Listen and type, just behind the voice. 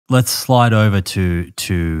let's slide over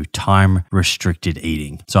to time restricted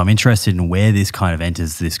eating. So I'm interested in where this kind of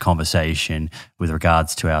enters this conversation with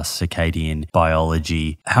regards to our circadian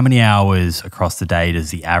biology. How many hours across the day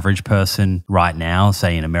does the average person right now,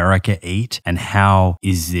 say in America, eat? And how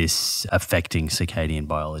is this affecting circadian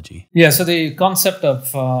biology? Yeah, so the concept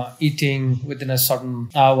of eating within a certain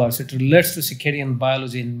hours, it relates to circadian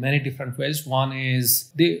biology in many different ways. One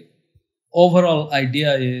is the overall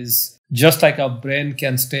idea is just like our brain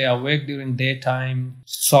can stay awake during daytime,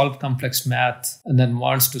 solve complex math, and then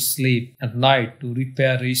wants to sleep at night to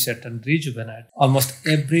repair, reset, and rejuvenate. Almost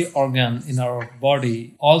every organ in our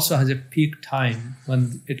body also has a peak time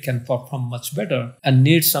when it can perform much better and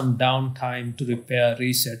needs some downtime to repair,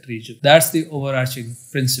 reset, rejuvenate. That's the overarching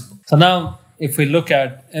principle. So now, if we look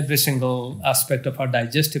at every single aspect of our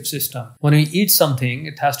digestive system, when we eat something,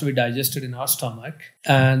 it has to be digested in our stomach,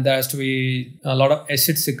 and there has to be a lot of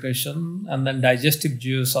acid secretion, and then digestive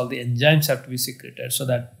juice, all the enzymes have to be secreted so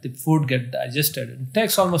that the food gets digested. It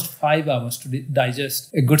takes almost 5 hours to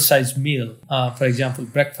digest a good-sized meal, for example,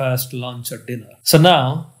 breakfast, lunch, or dinner. So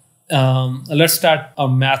now, let's start our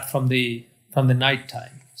math from the night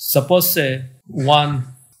time. Suppose, say, one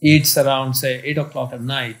eats around, say, 8 o'clock at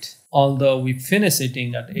night. Although we finish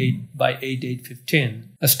eating at 8:15,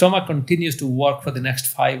 the stomach continues to work for the next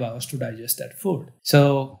 5 hours to digest that food.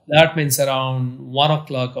 So that means around 1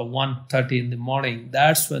 o'clock or 1:30 in the morning,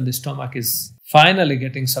 that's when the stomach is finally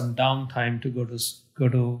getting some downtime to go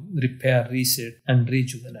to repair, reset, and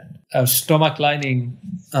rejuvenate. Our stomach lining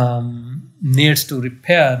needs to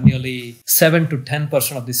repair nearly 7 to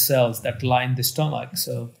 10% of the cells that line the stomach.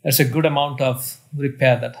 So there's a good amount of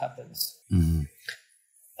repair that happens. Mm-hmm.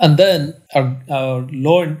 And then our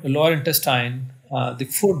lower intestine, the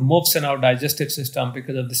food moves in our digestive system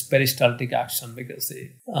because of this peristaltic action, because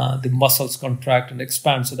the muscles contract and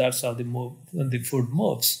expand. So that's how the food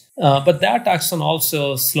moves. But that action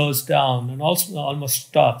also slows down and also almost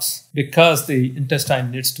stops because the intestine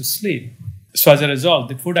needs to sleep. So as a result,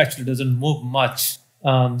 the food actually doesn't move much.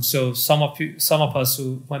 So some of us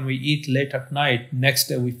who, when we eat late at night, next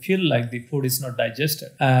day we feel like the food is not digested,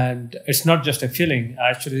 and it's not just a feeling.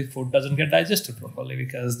 Actually, the food doesn't get digested properly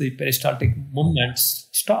because the peristaltic movement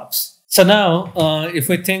stops. So now, if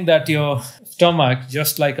we think that your stomach,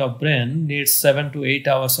 just like our brain, needs 7 to 8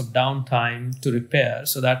 hours of downtime to repair.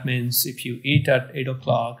 So that means if you eat at 8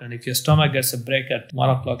 o'clock and if your stomach gets a break at 1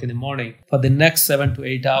 o'clock in the morning, for the next 7 to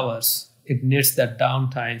 8 hours, it needs that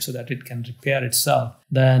downtime so that it can repair itself.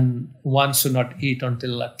 Then one should not eat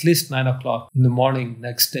until at least 9 o'clock in the morning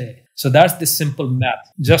next day. So that's the simple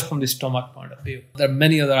math, just from the stomach point of view. There are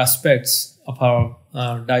many other aspects of our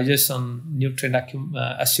digestion, nutrient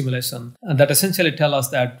assimilation, and that essentially tell us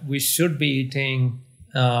that we should be eating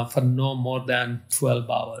for no more than 12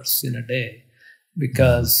 hours in a day,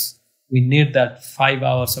 because we need that 5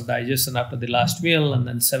 hours of digestion after the last meal and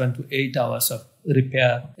then 7 to 8 hours of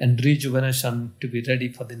repair and rejuvenation to be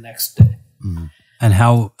ready for the next day. Mm. And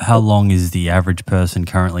how long is the average person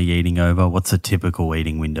currently eating over? What's a typical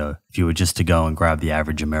eating window if you were just to go and grab the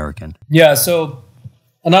average American? Yeah, so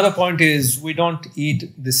another point is we don't eat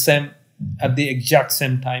the same at the exact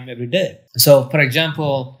same time every day. So for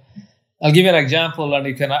example, I'll give you an example and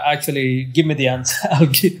you can actually give me the answer. I'll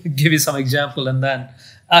give you some example and then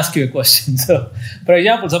ask you a question. So, for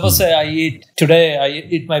example, suppose say I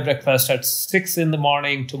eat my breakfast at 6 in the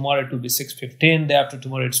morning. Tomorrow it will be 6:15. Day after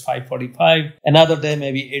tomorrow it's 5:45. Another day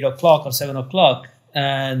maybe 8 o'clock or 7 o'clock.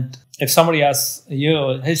 And if somebody asks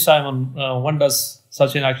you, hey Simon, when does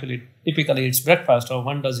Satchin actually typically eats breakfast, or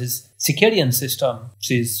when does his circadian system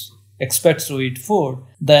expects to eat food,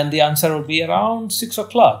 then the answer will be around 6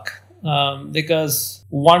 o'clock. Because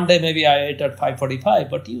one day maybe I ate at 5:45,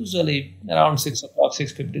 but usually around 6 o'clock,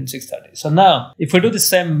 6:15, 6:30. So now, if we do the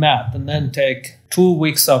same math and then take 2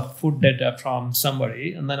 weeks of food data from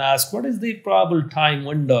somebody and then ask what is the probable time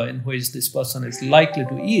window in which this person is likely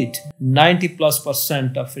to eat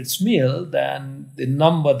 90+% of its meal, then the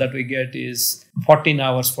number that we get is 14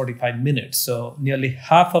 hours, 45 minutes. So nearly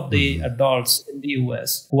half of the adults in the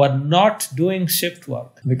US who are not doing shift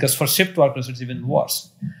work, because for shift workers it's even worse.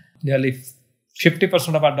 Nearly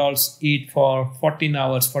 50% of adults eat for 14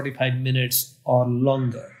 hours, 45 minutes or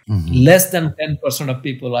longer. Mm-hmm. Less than 10% of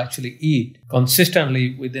people actually eat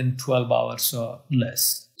consistently within 12 hours or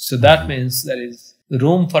less. So that means there is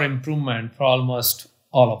room for improvement for almost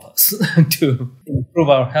all of us to improve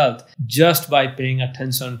our health just by paying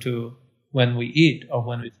attention to when we eat or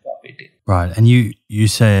when we stop eating. Right. And you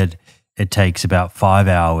said it takes about 5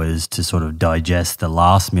 hours to sort of digest the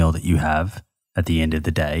last meal that you have at the end of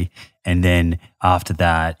the day. And then after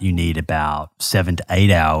that, you need about 7 to 8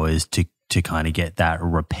 hours to to kind of get that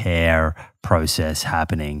repair process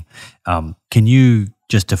happening. Can you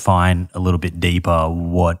just define a little bit deeper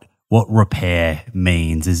what repair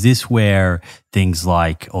means? Is this where things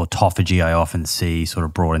like autophagy I often see sort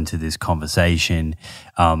of brought into this conversation?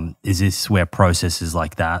 Is this where processes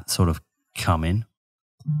like that sort of come in?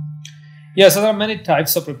 Yeah, so there are many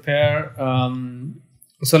types of repair.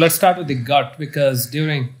 So let's start with the gut, because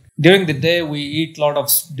during the day we eat a lot of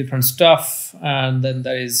different stuff, and then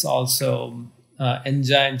there is also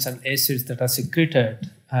enzymes and acids that are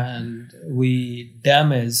secreted, and we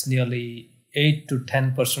damage nearly 8 to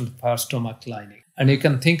 10% of our stomach lining. And you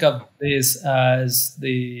can think of this as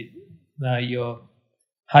your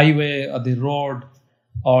highway or the road,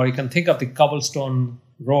 or you can think of the cobblestone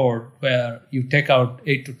road where you take out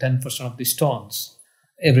 8 to 10% of the stones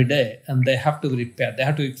every day, and they have to be repaired. They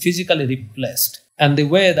have to be physically replaced. And the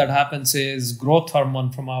way that happens is growth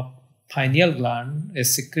hormone from our pineal gland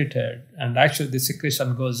is secreted, and actually the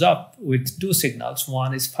secretion goes up with two signals.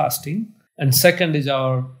 One is fasting, and second is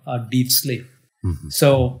our deep sleep. Mm-hmm.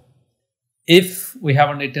 So if we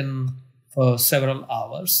haven't eaten for several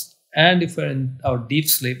hours, and if we're in our deep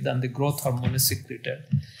sleep, then the growth hormone is secreted.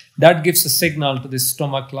 That gives a signal to the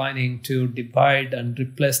stomach lining to divide and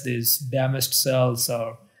replace these damaged cells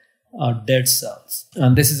or dead cells.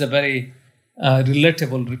 And this is a very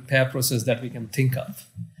relatable repair process that we can think of.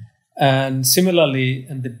 And similarly,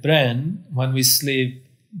 in the brain, when we sleep,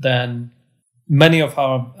 then many of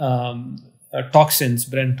our toxins,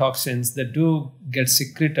 brain toxins, they do get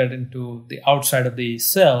secreted into the outside of the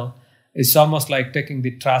cell. It's almost like taking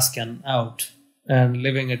the trash can out and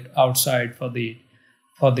leaving it outside for the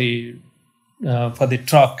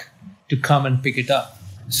truck to come and pick it up.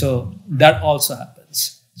 So that also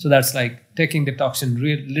happens. So that's like taking the toxin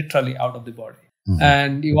literally out of the body. Mm-hmm.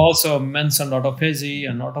 And you also mentioned autophagy,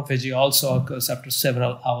 and autophagy also occurs after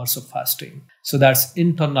several hours of fasting. So that's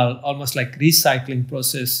internal, almost like recycling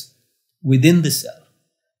process within the cell.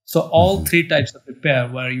 So all three types of repair,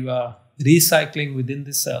 where you are recycling within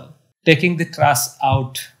the cell, taking the trash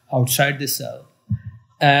outside the cell,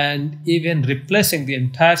 and even replacing the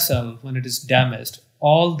entire cell when it is damaged.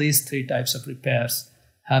 All these three types of repairs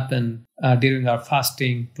happen during our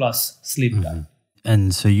fasting plus sleep time.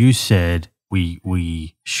 And so you said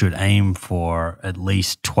we should aim for at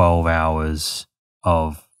least 12 hours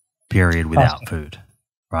of period without food,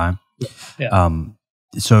 right? Yeah.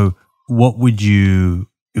 So what would you,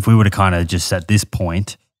 if we were to kind of just at this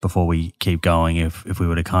point, before we keep going, if we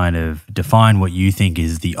were to kind of define what you think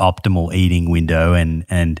is the optimal eating window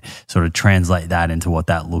and sort of translate that into what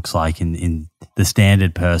that looks like in the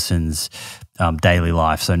standard person's daily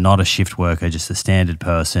life, so not a shift worker, just a standard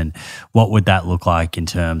person, what would that look like in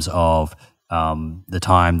terms of the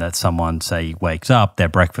time that someone, say, wakes up, their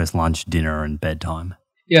breakfast, lunch, dinner, and bedtime?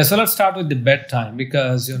 Yeah, so let's start with the bedtime,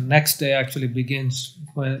 because your next day actually begins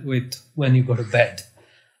with when you go to bed.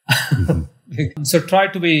 Mm-hmm. So try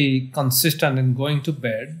to be consistent in going to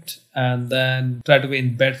bed, and then try to be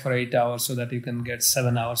in bed for 8 hours so that you can get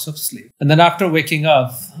 7 hours of sleep. And then after waking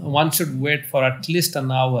up, one should wait for at least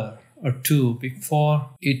an hour or two before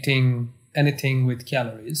eating anything with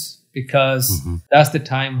calories, because that's the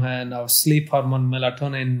time when our sleep hormone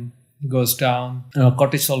melatonin goes down,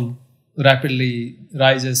 cortisol rapidly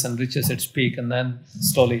rises and reaches its peak, and then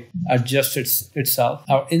slowly adjusts itself.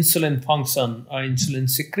 Our insulin function, our insulin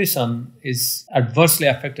secretion is adversely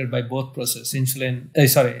affected by both processes,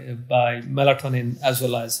 by melatonin as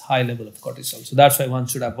well as high level of cortisol. So that's why one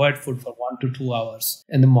should avoid food for 1 to 2 hours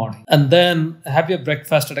in the morning. And then have your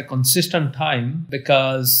breakfast at a consistent time,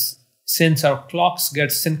 because since our clocks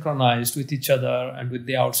get synchronized with each other and with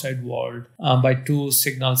the outside world by two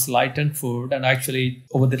signals, light and food, and actually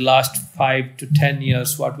over the last 5 to 10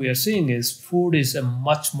 years, what we are seeing is food is a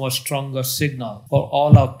much more stronger signal for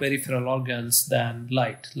all our peripheral organs than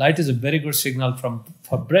light. Light is a very good signal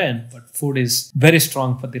for brain, but food is very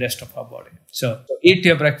strong for the rest of our body. So eat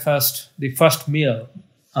your breakfast, the first meal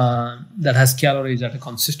that has calories at a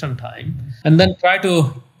consistent time, and then try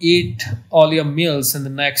to eat all your meals in the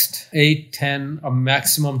next 8, 10, or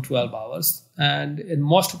maximum 12 hours. And in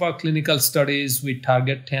most of our clinical studies, we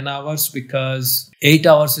target 10 hours because 8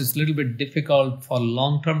 hours is a little bit difficult for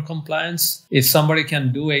long-term compliance. If somebody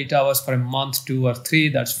can do 8 hours for a month, 2 or 3,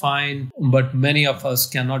 that's fine. But many of us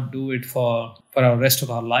cannot do it for our rest of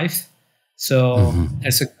our life. So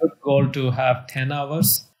it's a good goal to have 10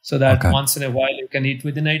 hours. So that once in a while you can eat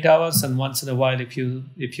within 8 hours, and once in a while if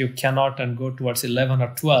you cannot and go towards 11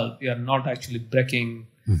 or 12, you are not actually breaking,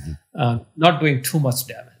 not doing too much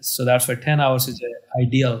damage. So that's why 10 hours is an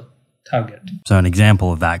ideal target. So an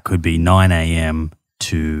example of that could be 9 a.m.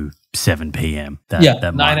 to 7 p.m. That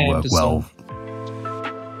 9 might a.m. work to well 7.